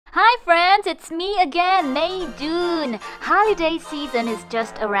Hi friends, it's me again, MayJune. Holiday season is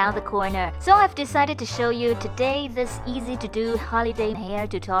just around the corner, so I've decided to show you today this easy to do holiday hair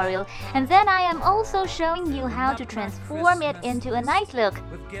tutorial, and then I am also showing you how to transform it into a nice look.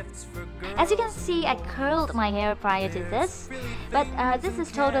 As you can see, I curled my hair prior to this, but this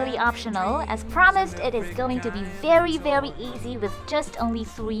is totally optional. As promised, it is going to be very easy with just only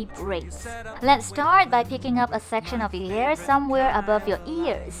 3 braids. Let's start by picking up a section of your hair somewhere above your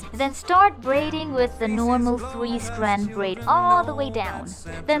ears. Then start braiding with the normal 3-strand braid all the way down.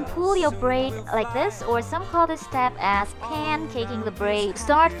 Then pull your braid like this, or some call this step as pancaking the braid.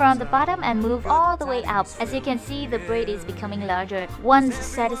 Start from the bottom and move all the way up. As you can see, the braid is becoming larger. Once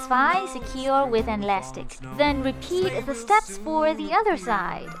satisfied, secure with an elastic. Then repeat the steps for the other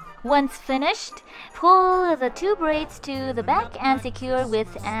side. Once finished, pull the 2 braids to the back and secure with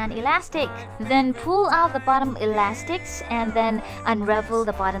an elastic. Then pull out the bottom elastics and then unravel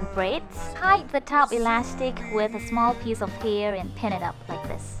the bottom braids. Tie the top elastic with a small piece of hair and pin it up like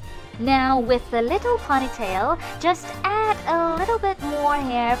this. Now with the little ponytail, just add a little bit more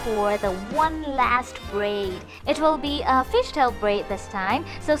hair for the one last braid. It will be a fishtail braid this time,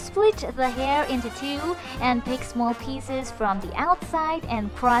 so split the hair into 2 and pick small pieces from the outside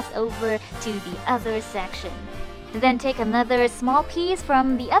and cross over to the other section. Then take another small piece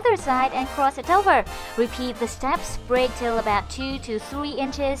from the other side and cross it over. Repeat the steps, braid till about 2 to 3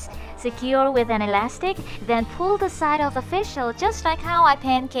 inches, secure with an elastic, then pull the side of the fishtail just like how I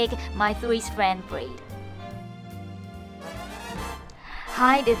pancake my 3-strand braid.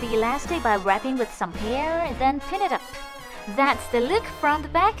 Hide the elastic by wrapping with some hair, then pin it up. That's the look from the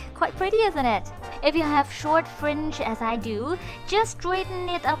back. Quite pretty, isn't it? If you have short fringe as I do, just straighten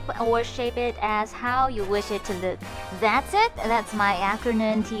it up or shape it as how you wish it to look. That's it. That's my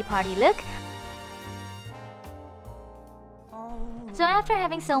afternoon tea party look. So after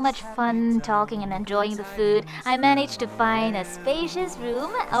having so much fun talking and enjoying the food, I managed to find a spacious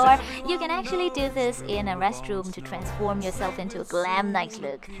room, or you can actually do this in a restroom to transform yourself into a glam nice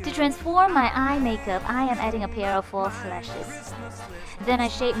look. To transform my eye makeup, I am adding a pair of false lashes. Then I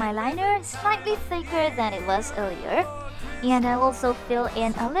shape my liner slightly thicker than it was earlier. And I also fill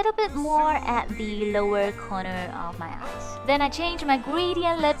in a little bit more at the lower corner of my eyes. Then I change my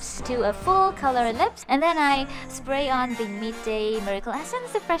gradient lips to a full color lips, and then I spray on the Midday Miracle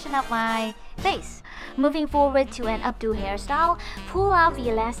Essence to freshen up my face. Moving forward to an updo hairstyle, pull out the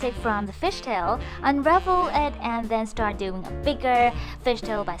elastic from the fishtail, unravel it, and then start doing a bigger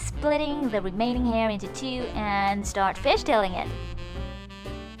fishtail by splitting the remaining hair into 2 and start fishtailing it.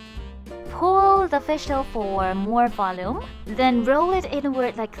 Pull the fishtail for more volume, then roll it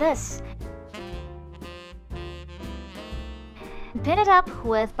inward like this. Pin it up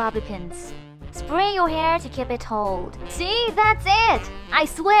with bobby pins. Spray your hair to keep it hold. See, that's it! I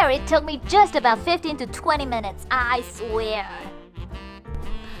swear it took me just about 15 to 20 minutes. I swear.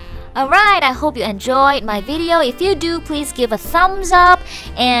 Alright, I hope you enjoyed my video. If you do, please give a thumbs up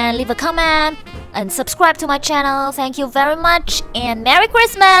and leave a comment and subscribe to my channel. Thank you very much and Merry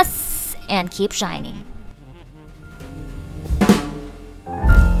Christmas! And keep shining.